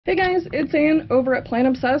Hey guys, it's Ann over at Plant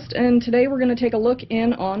Obsessed, and today we're going to take a look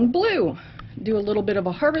in on Blue. Do a little bit of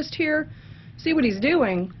a harvest here, see what he's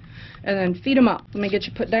doing, and then feed him up. Let me get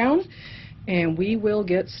you put down, and we will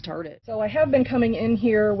get started. So I have been coming in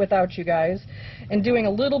here without you guys, and doing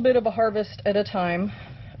a little bit of a harvest at a time,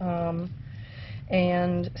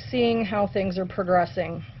 and seeing how things are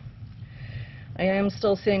progressing. I am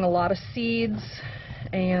still seeing a lot of seeds,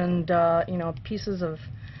 and pieces of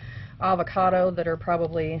avocado that are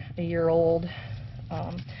probably a year old.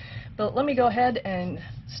 But let me go ahead and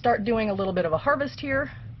start doing a little bit of a harvest here,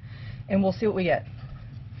 and we'll see what we get.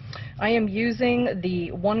 I am using the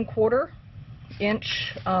 1/4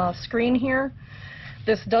 inch screen here.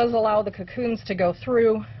 This does allow the cocoons to go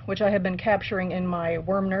through, which I have been capturing in my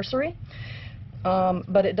worm nursery,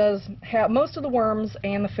 but it does have most of the worms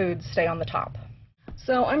and the food stay on the top.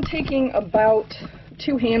 So I'm taking about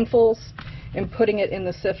 2 handfuls and putting it in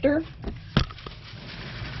the sifter,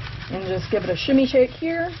 and just give it a shimmy shake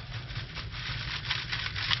here.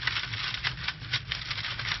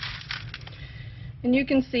 And you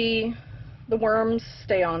can see the worms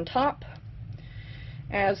stay on top,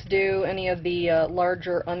 as do any of the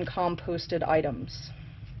larger uncomposted items.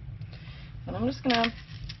 And I'm just going to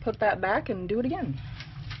put that back and do it again.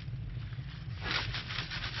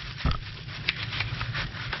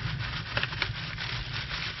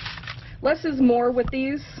 Less is more with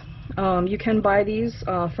these. You can buy these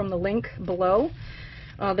from the link below.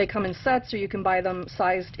 They come in sets, or you can buy them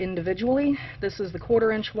sized individually. This is the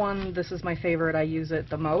 1/4 inch one. This is my favorite. I use it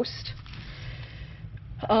the most.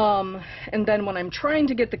 And then when I'm trying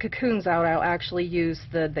to get the cocoons out, I'll actually use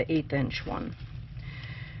the 1/8 inch one.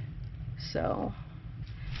 So,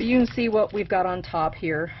 but you can see what we've got on top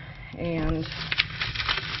here. And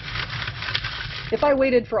if I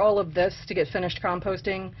waited for all of this to get finished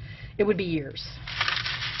composting, it would be years.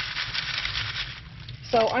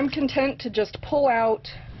 So I'm content to just pull out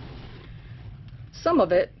some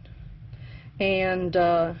of it and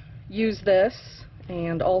use this.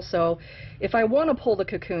 And also, if I want to pull the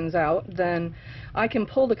cocoons out, then I can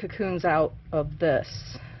pull the cocoons out of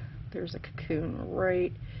this. There's a cocoon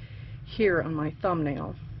right here on my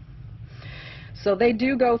thumbnail. So they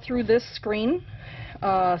do go through this screen.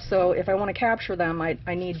 So if I want to capture them,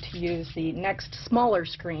 I need to use the next smaller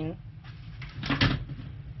screen,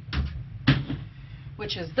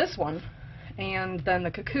 which is this one, and then the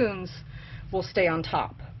cocoons will stay on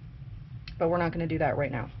top. But we're not going to do that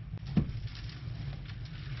right now.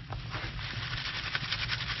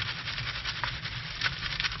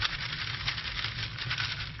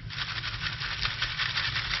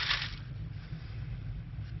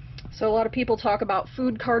 So a lot of people talk about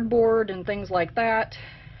food cardboard and things like that.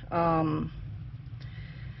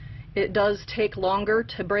 It does take longer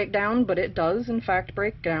to break down, but it does in fact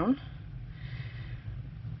break down.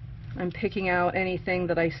 I'm picking out anything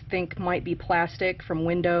that I think might be plastic from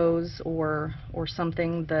windows or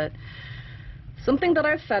something that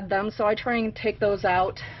I've fed them, so I try and take those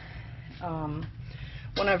out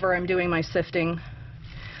whenever I'm doing my sifting.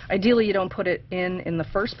 Ideally you don't put it in the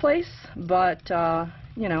first place, but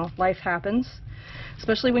you know, life happens,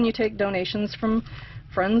 especially when you take donations from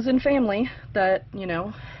friends and family that, you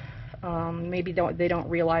know, maybe they don't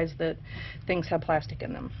realize that things have plastic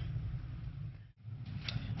in them.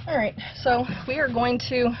 Alright, so we are going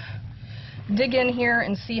to dig in here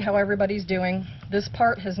and see how everybody's doing. This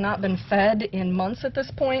part has not been fed in months at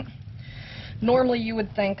this point. Normally you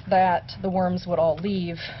would think that the worms would all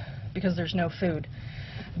leave because there's no food,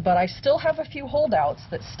 but I still have a few holdouts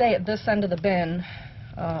that stay at this end of the bin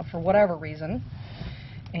for whatever reason,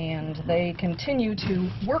 and they continue to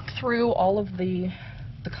work through all of the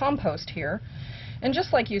compost here. And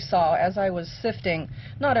just like you saw, as I was sifting,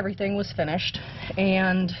 not everything was finished,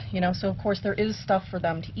 and you know, so of course there is stuff for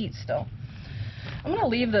them to eat still. I'm going to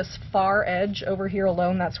leave this far edge over here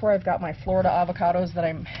alone. That's where I've got my Florida avocados that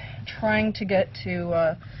I'm trying to get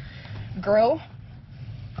to grow.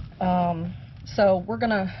 So we're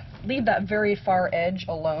going to leave that very far edge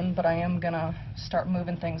alone, but I am going to start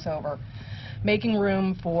moving things over, making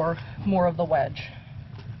room for more of the wedge.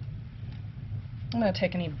 I'm going to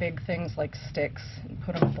take any big things like sticks and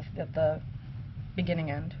put them at the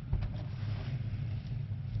beginning end.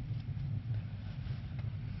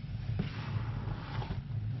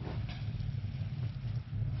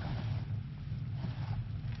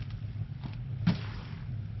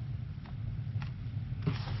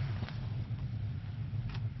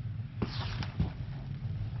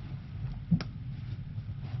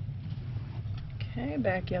 Okay,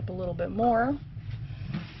 back you up a little bit more.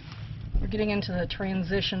 We're getting into the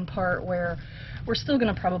transition part where we're still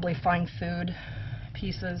going to probably find food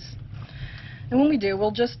pieces. And when we do,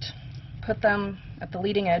 we'll just put them at the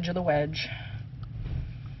leading edge of the wedge,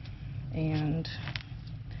 and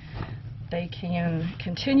they can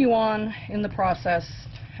continue on in the process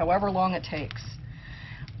however long it takes.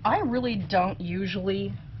 I really don't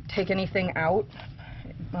usually take anything out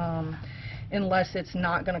unless it's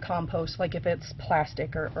not going to compost, like if it's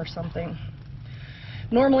plastic or something.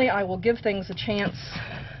 Normally I will give things a chance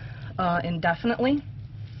indefinitely.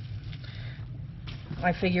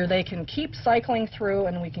 I figure they can keep cycling through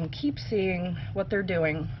and we can keep seeing what they're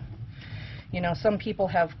doing. You know, some people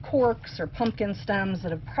have corks or pumpkin stems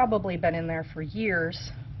that have probably been in there for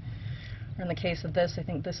years. Or in the case of this, I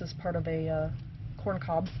think this is part of a corn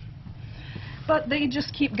cob. But they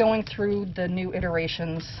just keep going through the new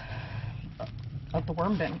iterations of the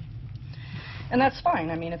worm bin. And that's fine.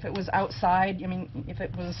 I mean, if it was outside, I mean, if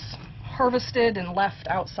it was harvested and left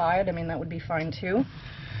outside, I mean, that would be fine too.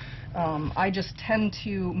 I just tend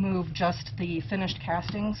to move just the finished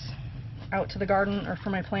castings out to the garden or for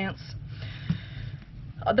my plants.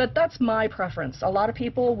 That's my preference. A lot of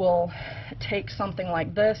people will take something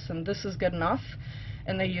like this, and this is good enough,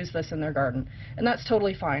 and they use this in their garden. And that's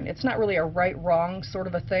totally fine. It's not really a right-wrong sort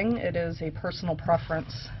of a thing. It is a personal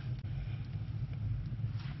preference.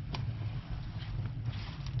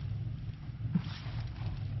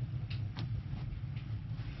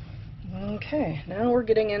 Okay, now we're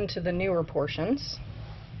getting into the newer portions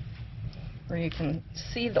where you can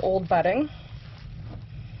see the old bedding.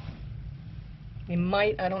 We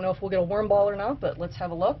might, I don't know if we'll get a worm ball or not, but let's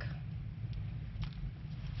have a look.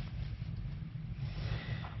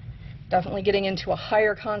 Definitely getting into a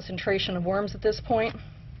higher concentration of worms at this point.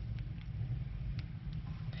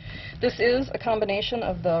 This is a combination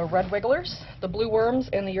of the red wigglers, the blue worms,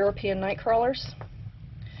 and the European nightcrawlers.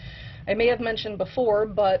 I may have mentioned before,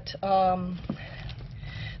 but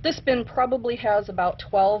this bin probably has about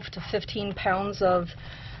 12 to 15 pounds of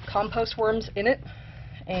compost worms in it,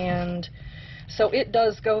 and so it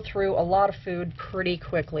does go through a lot of food pretty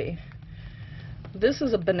quickly. This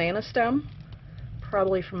is a banana stem,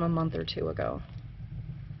 probably from a month or two ago.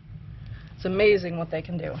 It's amazing what they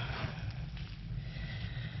can do.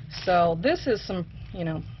 So this is some, you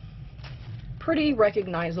know, pretty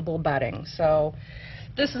recognizable bedding. So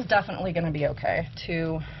this is definitely going to be okay.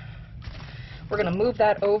 We're going to move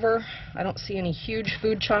that over. I don't see any huge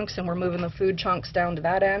food chunks, and we're moving the food chunks down to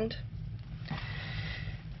that end.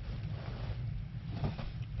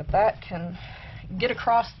 But that can get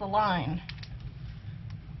across the line.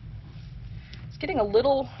 It's getting a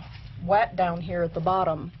little wet down here at the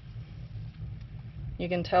bottom. You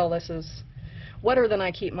can tell this is wetter than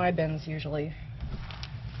I keep my bins usually.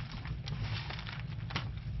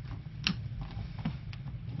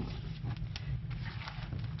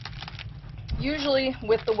 Usually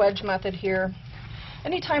with the wedge method here,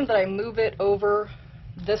 anytime that I move it over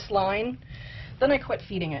this line, then I quit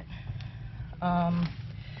feeding it.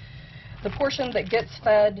 The portion that gets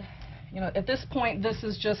fed, you know, at this point this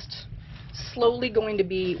is just slowly going to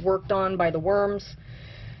be worked on by the worms,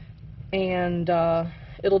 and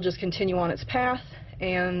it'll just continue on its path,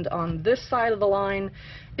 and on this side of the line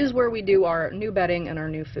is where we do our new bedding and our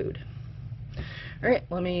new food. Alright,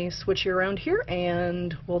 let me switch you around here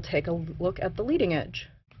and we'll take a look at the leading edge.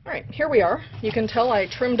 Alright, here we are. You can tell I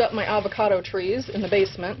trimmed up my avocado trees in the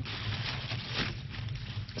basement.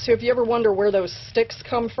 So if you ever wonder where those sticks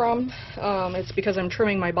come from, it's because I'm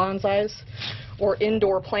trimming my bonsais or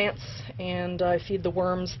indoor plants, and I feed the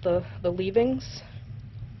worms the leavings.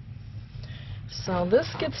 So this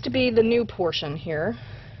gets to be the new portion here.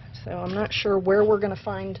 So I'm not sure where we're going to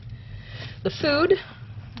find the food.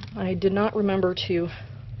 I did not remember to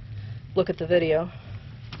look at the video.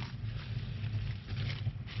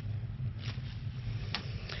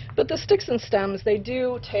 But the sticks and stems, they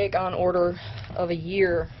do take on order of a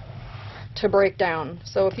year to break down.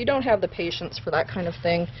 So if you don't have the patience for that kind of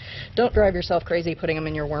thing, don't drive yourself crazy putting them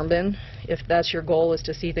in your worm bin. If that's your goal, is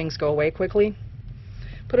to see things go away quickly,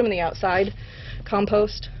 put them in the outside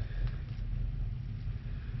compost.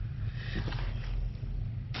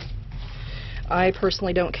 I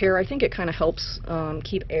personally don't care. I think it kind of helps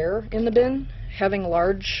keep air in the bin. Having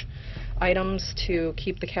large items to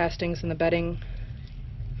keep the castings and the bedding,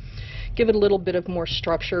 give it a little bit of more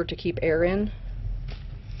structure to keep air in.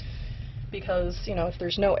 Because, you know, if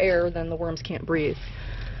there's no air, then the worms can't breathe,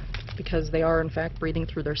 because they are in fact breathing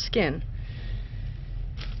through their skin.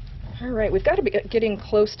 Alright, we've got to be getting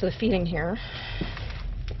close to the feeding here.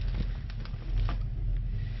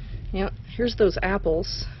 Yeah, here's those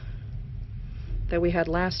apples that we had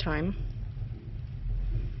last time.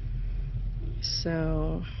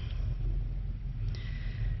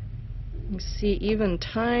 You see even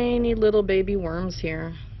tiny little baby worms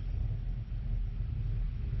here.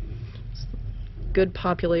 Good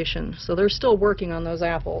population. So they're still working on those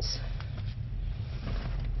apples.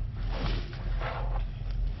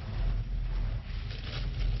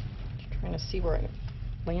 Trying to see where I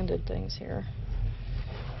landed things here.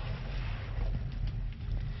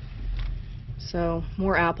 So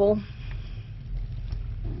more apple.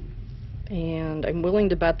 And I'm willing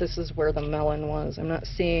to bet this is where the melon was. I'm not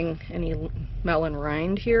seeing any melon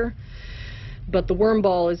rind here, but the worm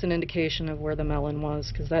ball is an indication of where the melon was,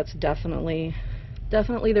 because that's definitely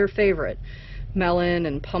their favorite. Melon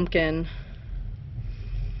and pumpkin.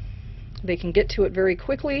 They can get to it very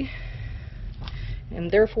quickly, and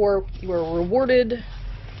therefore you are rewarded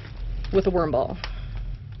with a worm ball.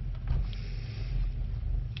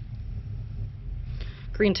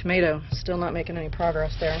 Green tomato, still not making any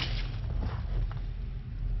progress there.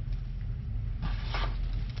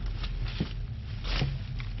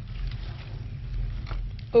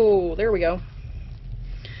 Oh, there we go.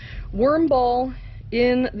 Worm ball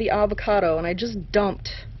in the avocado, and I just dumped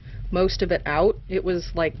most of it out. It was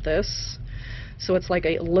like this. So it's like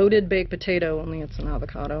a loaded baked potato, only it's an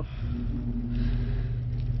avocado.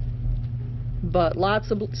 But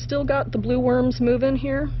lots of, still got the blue worms moving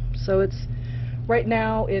here. So it's, right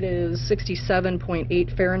now it is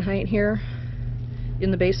 67.8 Fahrenheit here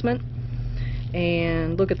in the basement.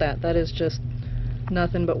 And look at that, that is just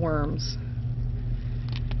nothing but worms.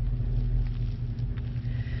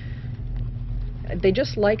 They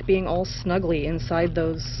just like being all snuggly inside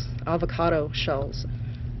those avocado shells.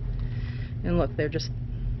 And look, they've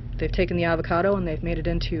taken the avocado and they've made it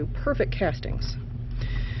into perfect castings.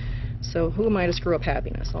 So who am I to screw up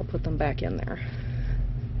happiness? I'll put them back in there.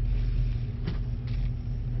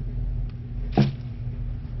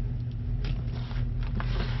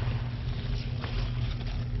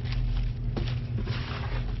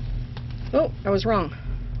 Oh, I was wrong.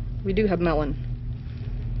 We do have melon.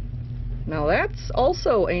 Now that's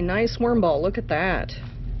also a nice worm ball. Look at that.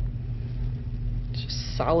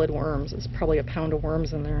 Just solid worms. It's probably a pound of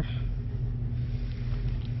worms in there.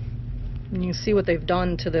 And you see what they've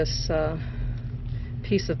done to this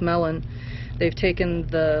piece of melon. They've taken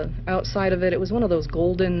the outside of it. It was one of those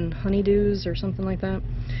golden honeydews or something like that.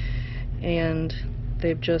 And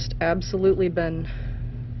they've just absolutely been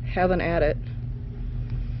having at it.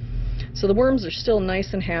 So the worms are still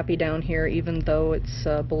nice and happy down here, even though it's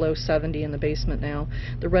below 70 in the basement now.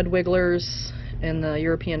 The red wigglers and the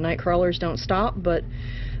European nightcrawlers don't stop, but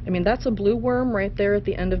I mean, that's a blue worm right there at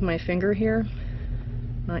the end of my finger here.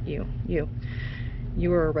 Not you.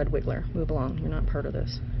 You are a red wiggler. Move along. You're not part of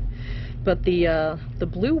this. But the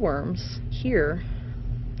blue worms here,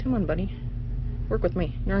 come on, buddy. Work with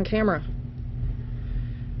me. You're on camera.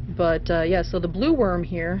 But yeah, so the blue worm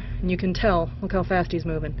here, and you can tell, look how fast he's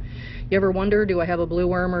moving. You ever wonder, do I have a blue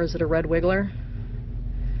worm or is it a red wiggler?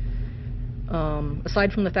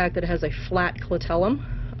 Aside from the fact that it has a flat clitellum,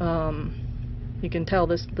 you can tell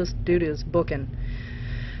this dude is booking.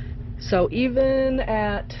 So even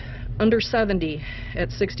at under 70,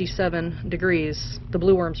 at 67 degrees, the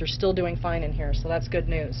blue worms are still doing fine in here, so that's good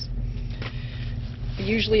news. We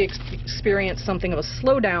usually experience something of a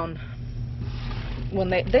slowdown when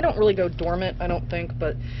they don't really go dormant, I don't think,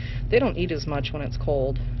 but they don't eat as much when it's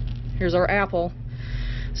cold. Here's our apple.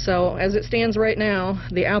 So as it stands right now,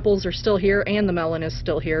 the apples are still here and the melon is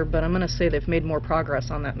still here, but I'm going to say they've made more progress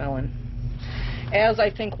on that melon, as I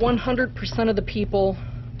think 100% of the people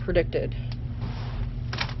predicted.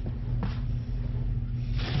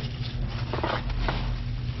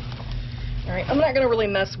 Alright, I'm not going to really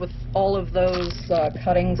mess with all of those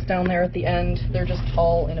cuttings down there at the end. They're just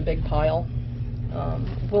all in a big pile.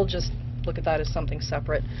 We'll just look at that as something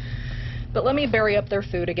separate. But let me bury up their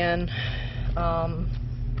food again,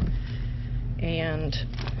 and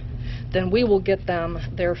then we will get them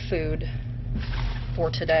their food for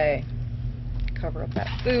today. Cover up that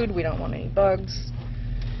food. We don't want any bugs.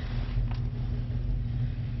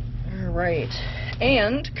 Alright,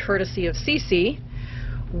 and courtesy of Cece,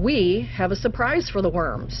 we have a surprise for the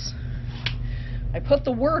worms. I put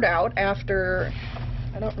the word out after,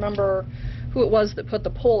 I don't remember who it was that put the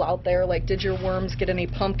poll out there, like, did your worms get any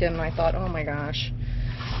pumpkin? And I thought, oh my gosh,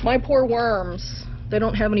 my poor worms, they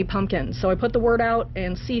don't have any pumpkins. So I put the word out,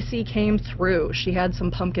 and Cece came through. She had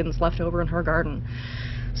some pumpkins left over in her garden.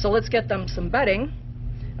 So let's get them some bedding.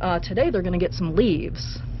 Today they're going to get some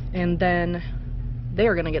leaves, and then they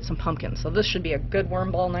are going to get some pumpkins. So this should be a good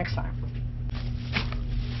worm ball next time.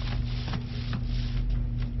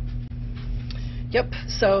 Yep,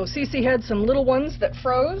 so Cece had some little ones that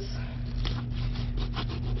froze.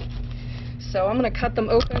 So I'm going to cut them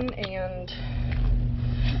open and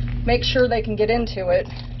make sure they can get into it,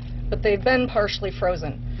 but they've been partially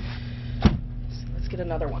frozen. So let's get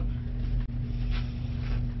another one.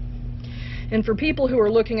 And for people who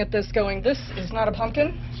are looking at this going, this is not a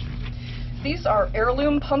pumpkin, these are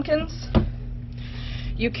heirloom pumpkins.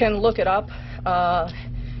 You can look it up.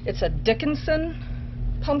 It's a Dickinson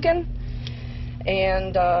pumpkin,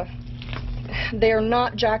 and they are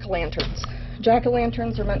not jack-o'-lanterns.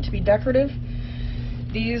 Jack-o'-lanterns are meant to be decorative.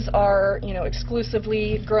 These are, you know,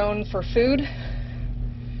 exclusively grown for food.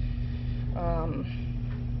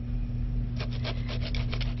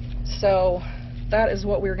 So that is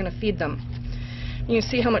what we're going to feed them. You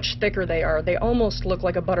see how much thicker they are. They almost look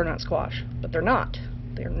like a butternut squash, but they're not.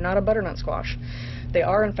 They're not a butternut squash. They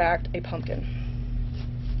are, in fact, a pumpkin.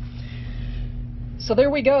 So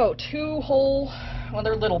there we go. 2 whole, well,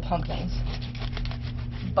 they're little pumpkins.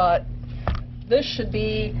 But this should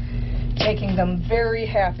be making them very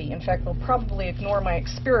happy. In fact, they'll probably ignore my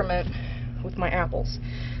experiment with my apples.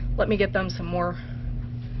 Let me get them some more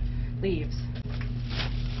leaves.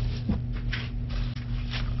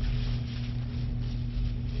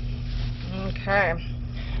 Okay.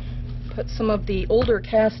 Put some of the older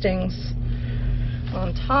castings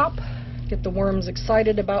on top. Get the worms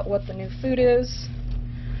excited about what the new food is.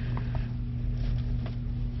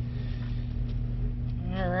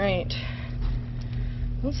 Alright.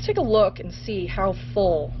 Let's take a look and see how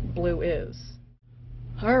full Blue is.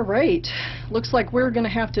 Alright. Looks like we're going to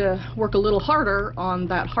have to work a little harder on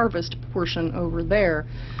that harvest portion over there.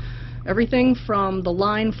 Everything from the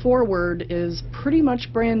line forward is pretty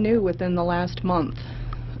much brand new within the last month.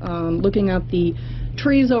 Looking at the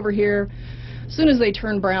trees over here, as soon as they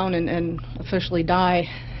turn brown and officially die,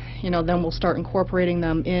 you know, then we'll start incorporating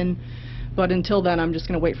them in. But until then, I'm just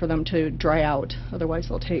going to wait for them to dry out. Otherwise,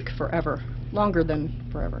 they'll take forever. Longer than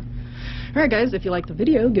forever. Alright guys, if you liked the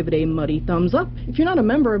video, give it a muddy thumbs up. If you're not a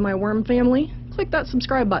member of my worm family, click that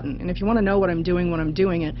subscribe button. And if you want to know what I'm doing when I'm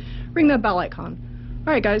doing it, ring that bell icon.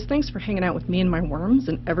 Alright guys, thanks for hanging out with me and my worms,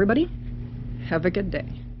 and everybody, have a good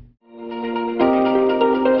day.